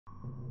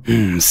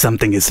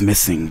Something is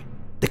missing.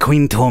 The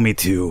queen told me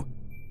to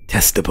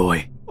test the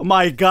boy. Oh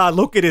my god,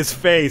 look at his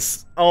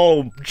face.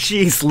 Oh,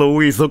 jeez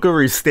Louise, look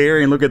over he's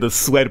staring, look at the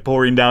sweat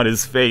pouring down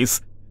his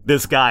face.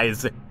 This guy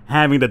is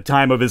having the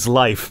time of his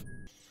life.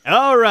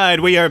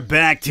 Alright, we are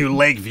back to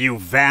Lakeview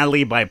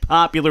Valley by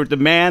popular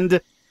demand.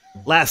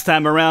 Last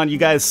time around, you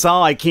guys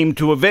saw I came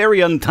to a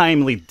very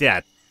untimely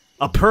death.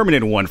 A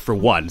permanent one for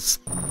once.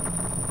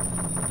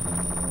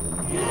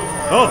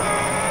 Oh!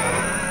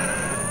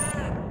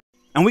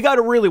 And we got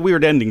a really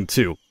weird ending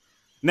too.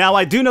 Now,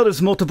 I do know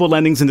there's multiple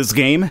endings in this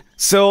game,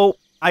 so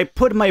I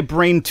put my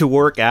brain to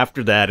work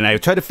after that, and I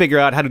tried to figure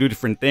out how to do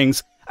different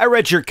things. I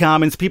read your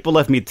comments, people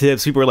left me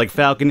tips, people were like,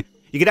 Falcon,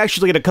 you could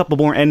actually get a couple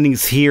more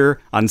endings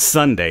here on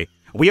Sunday.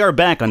 We are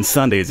back on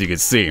Sunday, as you can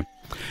see.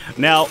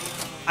 Now,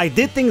 I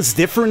did things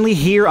differently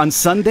here on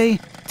Sunday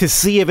to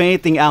see if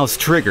anything else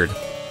triggered.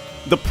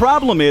 The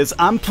problem is,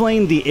 I'm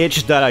playing the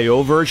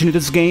itch.io version of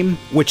this game,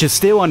 which is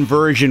still on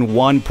version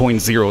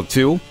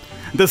 1.02.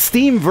 The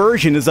Steam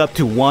version is up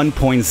to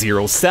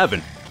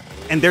 1.07.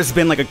 And there's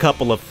been like a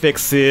couple of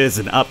fixes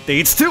and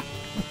updates too.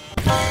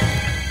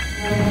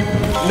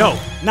 No,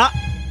 not...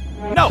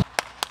 No!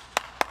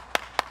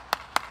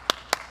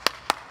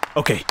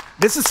 Okay,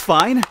 this is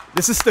fine.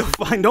 This is still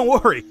fine, don't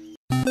worry.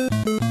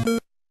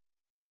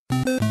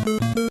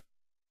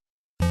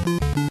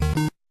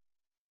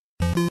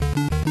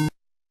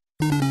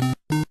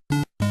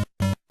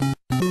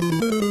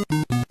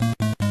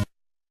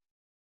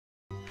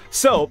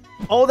 So,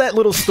 all that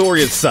little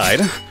story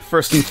aside,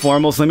 first and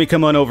foremost, let me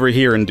come on over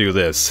here and do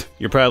this.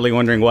 You're probably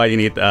wondering why you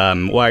need,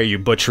 why are you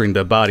butchering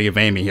the body of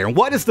Amy here?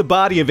 What is the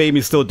body of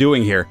Amy still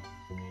doing here?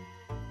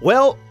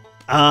 Well,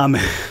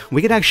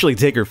 we could actually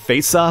take her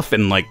face off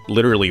and, like,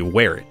 literally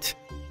wear it.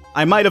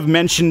 I might have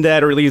mentioned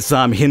that, or at least,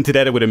 hinted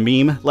at it with a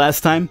meme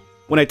last time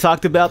when I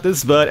talked about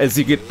this, but as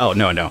you get... Oh,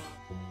 no.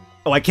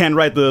 Oh, I can't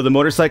ride the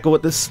motorcycle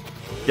with this?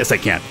 Yes, I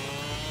can.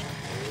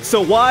 So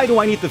why do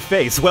I need the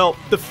face? Well,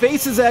 the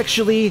face is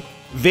actually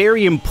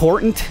very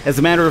important, as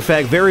a matter of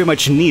fact, very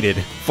much needed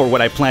for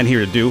what I plan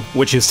here to do,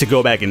 which is to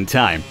go back in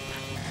time.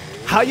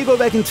 How you go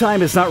back in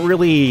time is not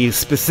really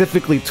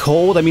specifically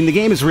told. I mean, the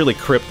game is really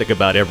cryptic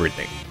about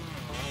everything.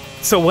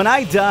 So when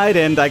I died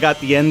and I got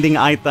the ending,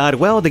 I thought,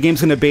 well, the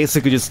game's gonna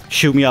basically just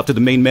shoot me off to the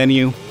main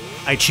menu.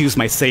 I choose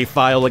my save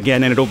file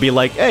again, and it'll be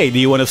like, hey, do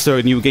you want to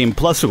start a new game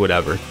plus or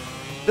whatever?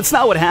 That's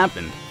not what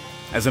happened.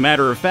 As a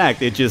matter of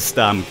fact, it just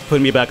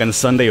put me back on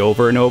Sunday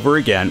over and over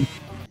again.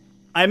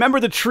 I remember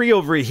the tree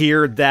over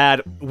here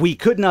that we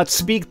could not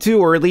speak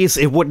to, or at least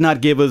it would not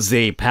give us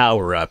a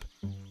power-up.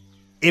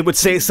 It would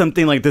say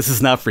something like, this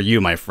is not for you,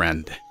 my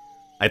friend.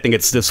 I think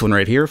it's this one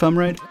right here, if I'm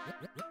right.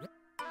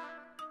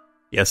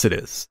 Yes, it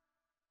is.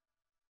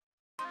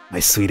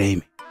 My sweet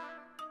Amy.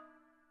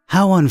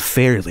 How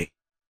unfairly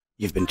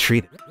you've been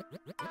treated.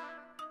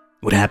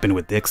 What happened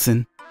with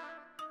Dixon?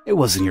 It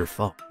wasn't your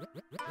fault.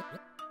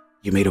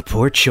 You made a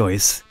poor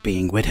choice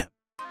being with him.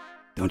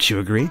 Don't you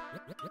agree?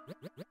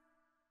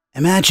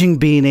 Imagine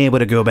being able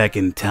to go back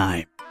in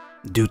time,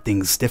 do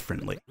things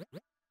differently.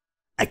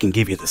 I can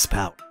give you this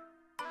power.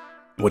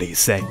 What do you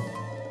say?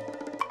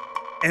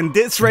 And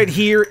this right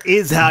here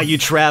is how you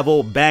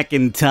travel back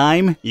in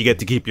time. You get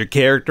to keep your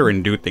character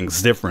and do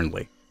things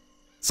differently.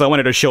 So I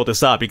wanted to show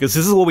this off because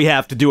this is what we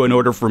have to do in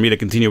order for me to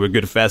continue with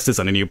good Festus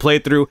on a new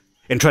playthrough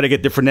and try to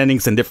get different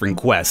endings and different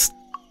quests.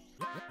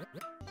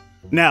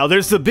 Now,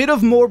 there's a bit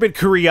of morbid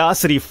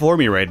curiosity for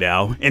me right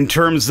now, in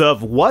terms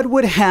of what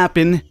would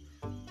happen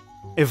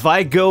if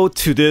I go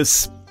to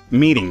this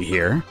meeting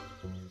here.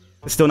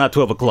 It's still not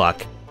 12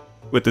 o'clock,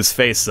 with this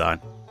face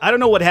on. I don't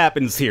know what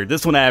happens here.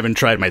 This one I haven't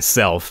tried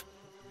myself,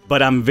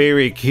 but I'm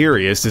very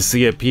curious to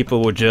see if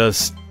people would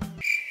just...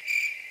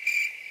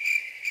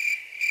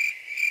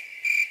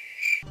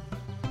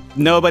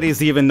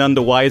 Nobody's even none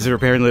the wiser,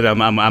 apparently, that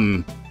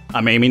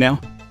I'm Amy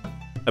now?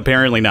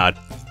 Apparently not.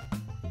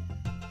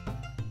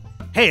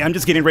 Hey, I'm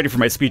just getting ready for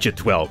my speech at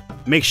 12.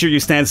 Make sure you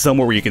stand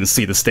somewhere where you can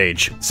see the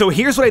stage. So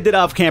here's what I did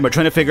off camera,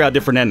 trying to figure out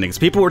different endings.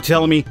 People were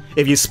telling me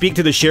if you speak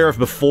to the sheriff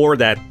before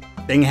that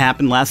thing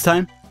happened last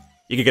time,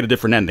 you could get a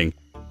different ending.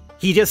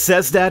 He just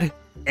says that,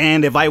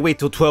 and if I wait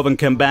till 12 and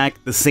come back,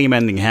 the same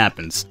ending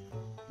happens.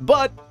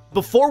 But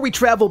before we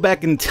travel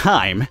back in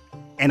time,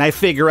 and I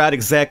figure out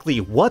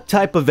exactly what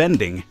type of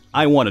ending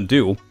I want to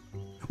do,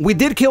 we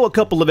did kill a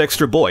couple of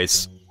extra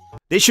boys.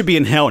 They should be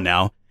in hell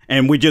now.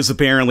 And we just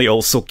apparently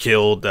also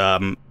killed,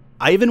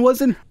 Ivan,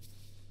 wasn't?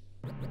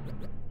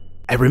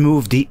 I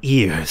removed the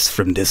ears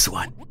from this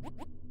one.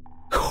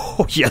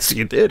 Oh, yes,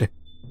 you did.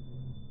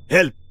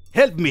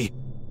 Help me.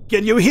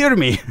 Can you hear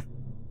me?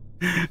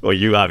 Well,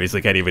 you obviously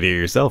can't even hear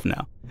yourself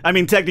now. I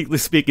mean, technically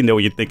speaking, though,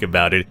 when you think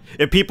about it,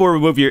 if people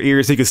remove your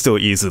ears, you can still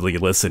easily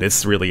listen.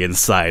 It's really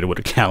inside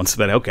what counts,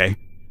 but okay.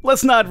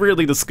 Let's not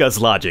really discuss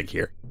logic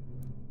here.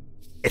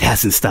 It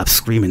hasn't stopped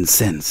screaming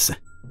since.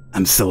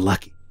 I'm so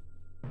lucky.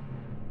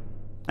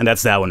 And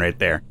that's that one right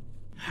there.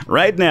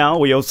 Right now,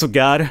 we also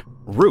got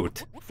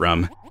Root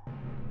from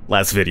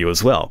last video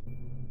as well.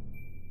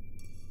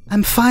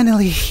 I'm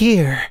finally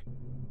here.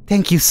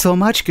 Thank you so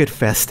much, good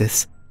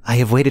Festus. I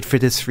have waited for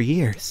this for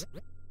years.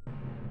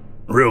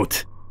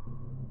 Root,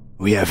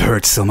 we have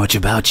heard so much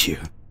about you.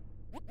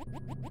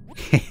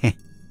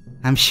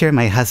 I'm sure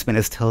my husband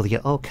has told you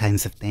all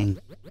kinds of things.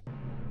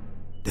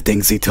 The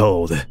things he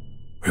told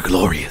were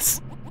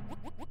glorious.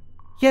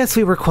 Yes,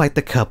 we were quite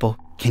the couple.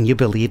 Can you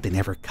believe they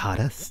never caught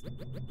us?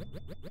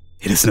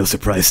 It is no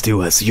surprise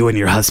to us. You and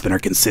your husband are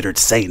considered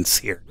saints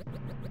here.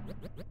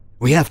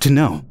 We have to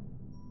know.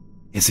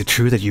 Is it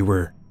true that you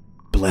were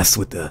blessed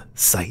with the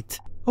sight?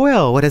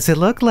 Well, what does it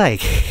look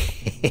like?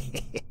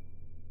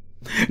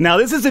 Now,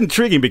 this is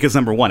intriguing because,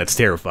 number one, it's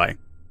terrifying.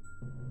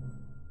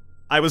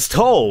 I was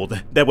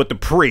told that with the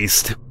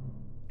priest,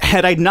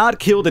 had I not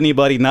killed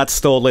anybody, not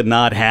stolen,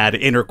 not had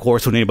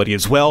intercourse with anybody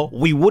as well,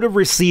 we would have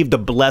received a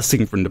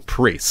blessing from the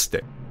priest.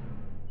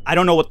 I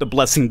don't know what the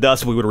blessing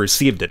does, but we would have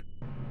received it.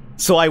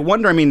 So I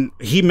wonder, I mean,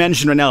 he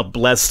mentioned right now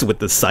blessed with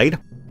the sight.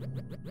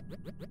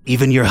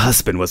 Even your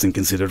husband wasn't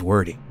considered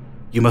worthy.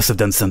 You must have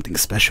done something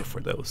special for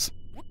those.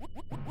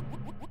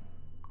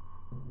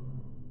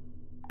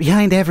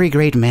 Behind every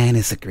great man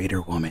is a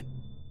greater woman.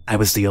 I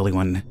was the only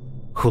one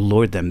who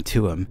lured them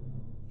to him.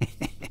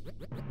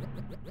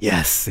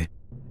 Yes,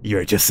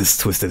 you're just as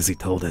twisted as he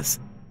told us.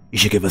 You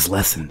should give us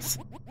lessons.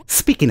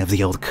 Speaking of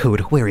the old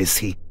coot, where is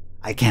he?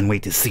 I can't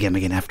wait to see him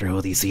again after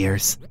all these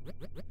years.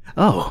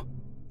 Oh,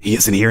 he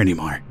isn't here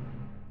anymore.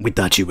 We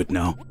thought you would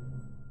know.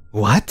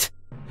 What?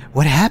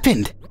 What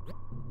happened?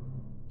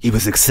 He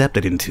was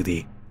accepted into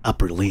the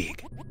upper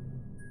league.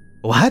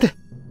 What?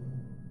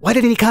 Why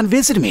didn't he come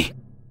visit me?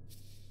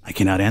 I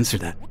cannot answer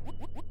that.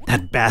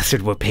 That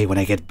bastard will pay when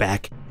I get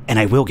back, and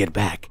I will get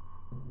back.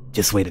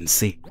 Just wait and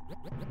see.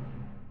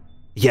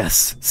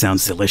 Yes,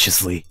 sounds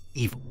deliciously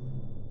evil.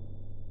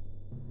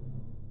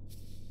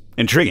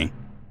 Intriguing.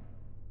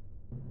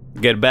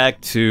 Get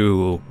back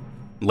to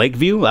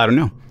Lakeview? I don't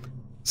know.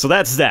 So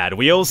that's that.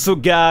 We also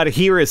got,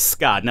 here is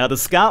Scott. Now the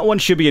Scott one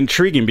should be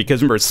intriguing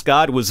because remember,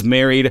 Scott was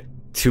married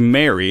to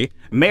Mary.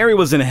 Mary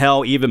was in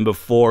hell even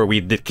before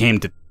we came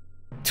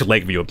to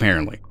Lakeview,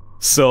 apparently.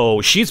 So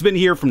she's been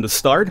here from the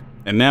start,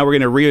 and now we're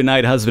going to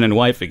reunite husband and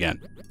wife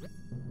again.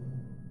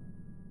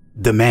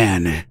 The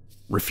man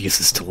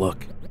refuses to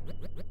look.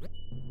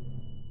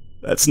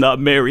 That's not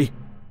Mary.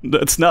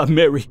 That's not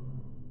Mary.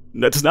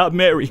 That's not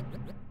Mary.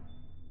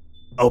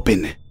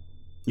 Open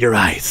your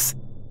eyes.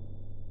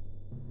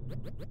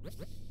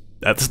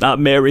 That's not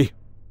Mary.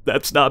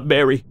 That's not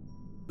Mary.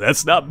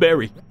 That's not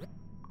Mary.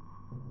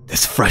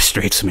 This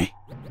frustrates me.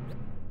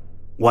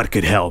 What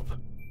could help?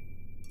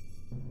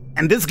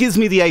 And this gives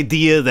me the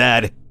idea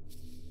that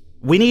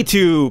we need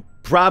to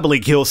probably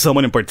kill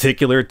someone in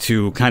particular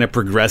to kind of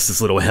progress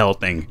this little hell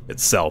thing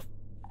itself.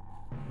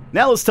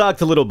 Now let's talk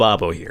to little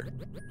Babo here.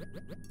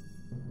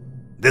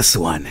 This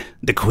one,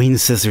 the queen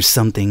says there's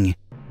something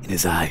in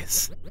his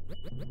eyes.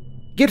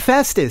 Good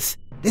Festus,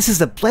 this is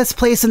the best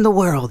place in the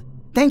world.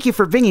 Thank you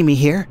for bringing me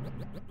here.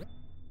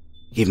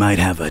 He might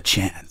have a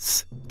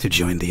chance to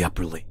join the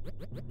upper league.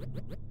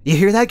 You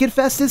hear that, Good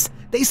Festus?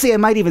 They say I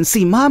might even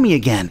see Mommy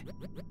again.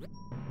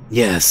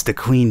 Yes, the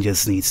queen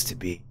just needs to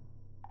be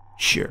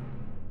sure.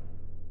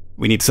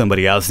 We need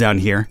somebody else down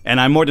here, and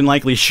I'm more than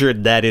likely sure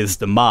that is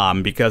the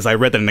mom, because I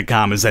read that in the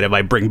comments that if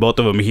I bring both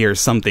of them here,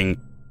 something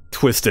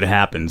twisted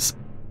happens.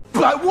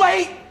 But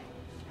wait!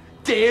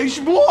 There's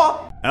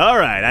more!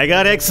 Alright, I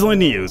got excellent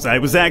news. I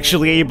was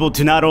actually able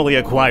to not only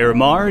acquire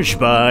Marge,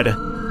 but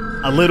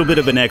a little bit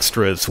of an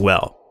extra as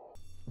well.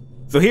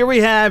 So here we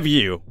have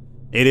you.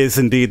 It is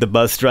indeed the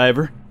bus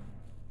driver.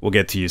 We'll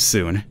get to you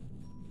soon.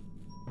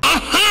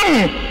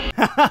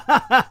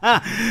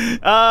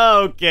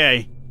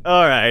 Okay.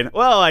 Alright.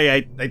 Well,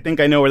 I think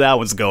I know where that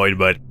one's going,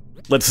 but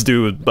let's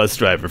do bus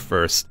driver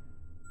first.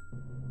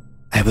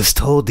 I was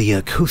told the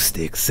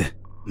acoustics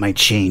might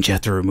change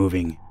after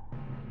removing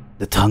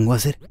the tongue,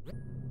 was it?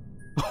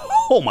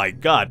 Oh my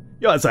god.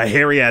 Yo, that's a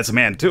hairy-ass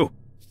man, too.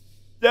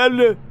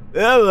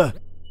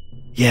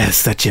 Yes,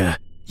 such a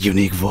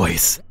unique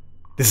voice.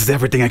 This is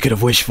everything I could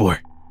have wished for.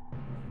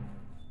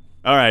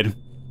 Alright.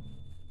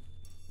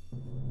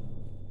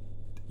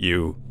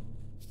 You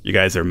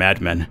guys are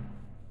madmen.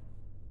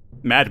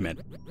 Madmen.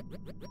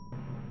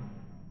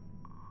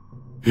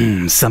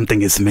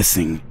 Something is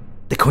missing.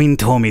 The queen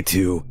told me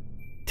to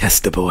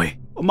test the boy.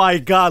 Oh my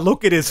god,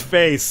 look at his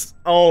face.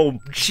 Oh,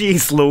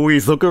 jeez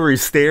Louise, look over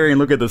he's staring,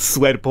 look at the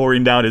sweat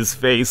pouring down his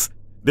face.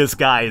 This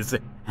guy is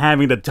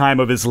having the time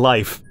of his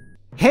life.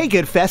 Hey,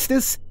 Good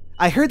Festus.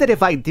 I heard that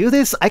if I do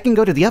this, I can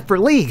go to the upper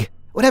league.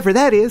 Whatever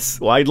that is.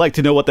 Well, I'd like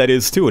to know what that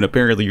is too, and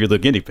apparently you're the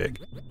guinea pig.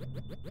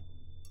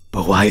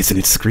 But why isn't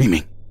it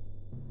screaming?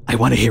 I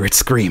want to hear it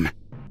scream.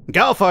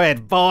 Go for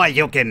it, boy.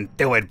 You can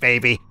do it,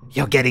 baby.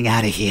 You're getting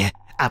out of here.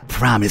 I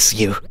promise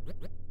you.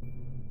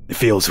 It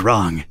feels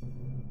wrong.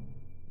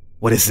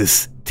 What is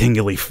this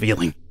tingly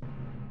feeling?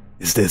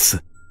 Is this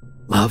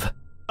love?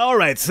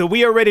 Alright, so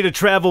we are ready to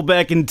travel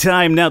back in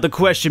time. Now the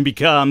question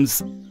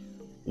becomes,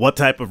 what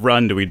type of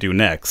run do we do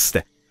next?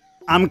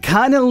 I'm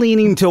kinda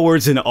leaning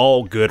towards an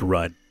all-good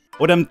run.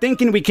 What I'm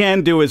thinking we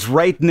can do is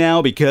right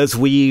now, because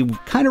we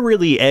kinda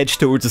really edged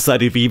towards the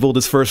side of evil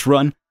this first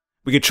run,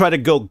 We could try to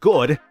go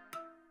good,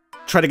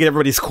 try to get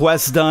everybody's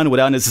quests done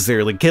without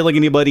necessarily killing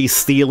anybody,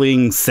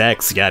 stealing,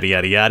 sex, yada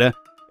yada yada,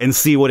 and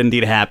see what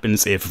indeed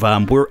happens if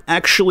we're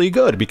actually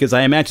good, because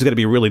I imagine it's going to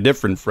be really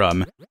different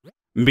from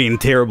being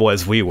terrible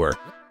as we were.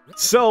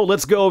 So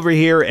let's go over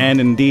here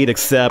and indeed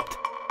accept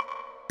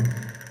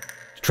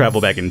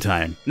travel back in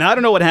time. Now I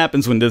don't know what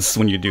happens when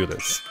you do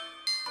this.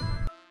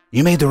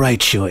 You made the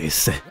right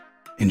choice.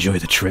 Enjoy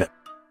the trip.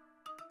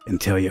 And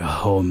tell your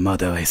whole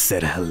mother I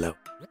said hello.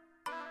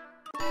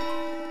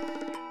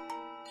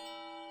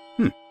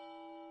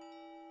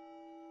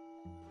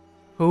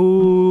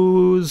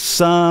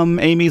 Who's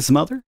Amy's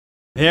mother?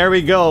 Here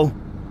we go.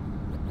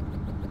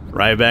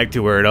 Right back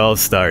to where it all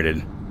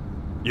started.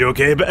 You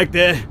okay back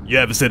there? You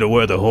haven't said a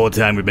word the whole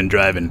time we've been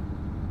driving.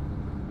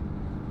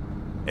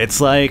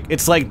 It's like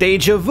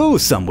deja vu,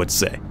 some would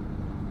say.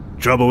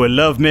 Trouble with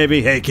love,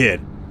 maybe? Hey kid,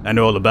 I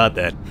know all about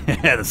that.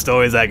 The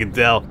stories I can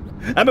tell.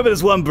 I remember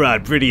this one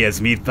broad, pretty as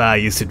meat pie,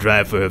 used to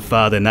drive for her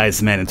father,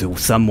 nice man, until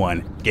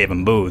someone gave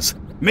him booze.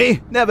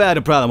 Me? Never had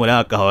a problem with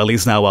alcohol, at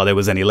least not while there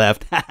was any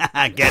left.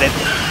 Get it?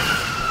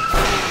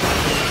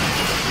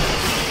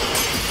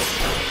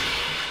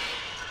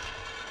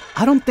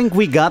 I don't think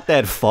we got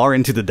that far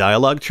into the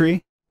dialogue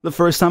tree the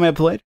first time I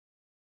played.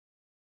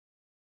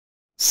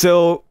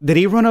 So, did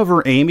he run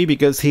over Amy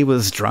because he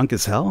was drunk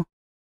as hell?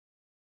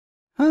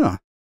 Huh.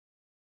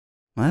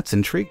 Well, that's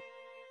intriguing.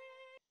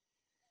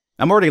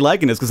 I'm already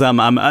liking this because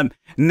I'm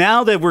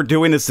now that we're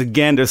doing this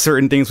again, there's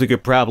certain things we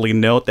could probably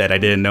note that I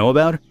didn't know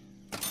about.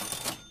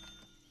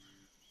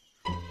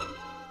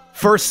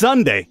 First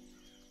Sunday.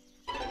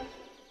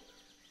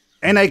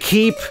 And I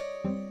keep...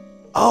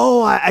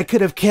 Oh, I could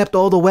have kept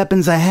all the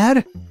weapons I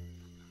had?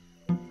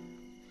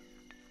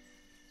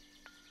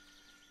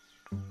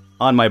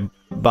 On my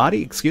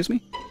body, excuse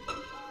me?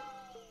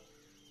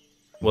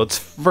 Well, it's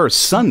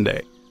first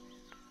Sunday.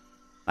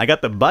 I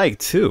got the bike,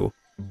 too.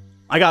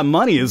 I got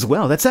money as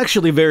well. That's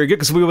actually very good,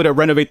 because we would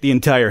renovate the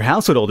entire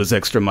house with all this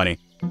extra money.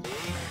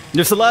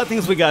 There's a lot of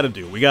things we gotta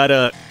do. We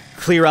gotta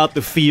clear out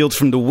the fields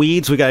from the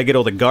weeds. We gotta get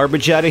all the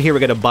garbage out of here. We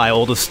gotta buy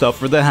all the stuff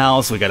for the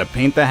house. We gotta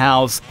paint the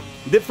house.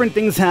 Different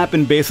things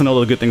happen based on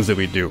all the good things that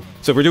we do.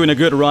 So if we're doing a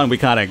good run, we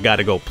kinda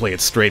gotta go play it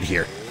straight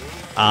here.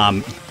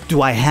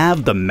 Do I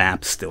have the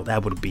map still?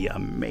 That would be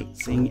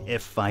amazing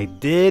if I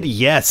did.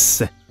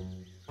 Yes.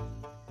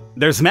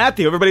 There's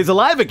Matthew. Everybody's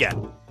alive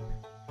again.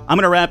 I'm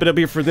gonna wrap it up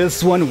here for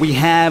this one. We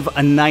have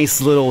a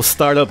nice little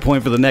startup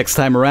point for the next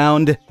time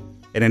around.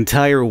 An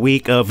entire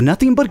week of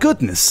nothing but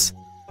goodness.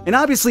 And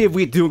obviously if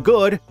we do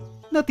good,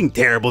 nothing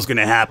terrible is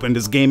gonna happen in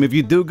this game if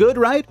you do good,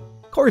 right?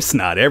 Of course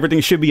not. Everything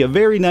should be a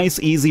very nice,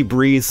 easy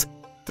breeze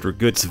through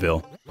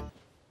Goodsville.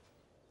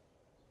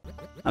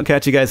 I'll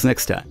catch you guys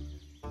next time.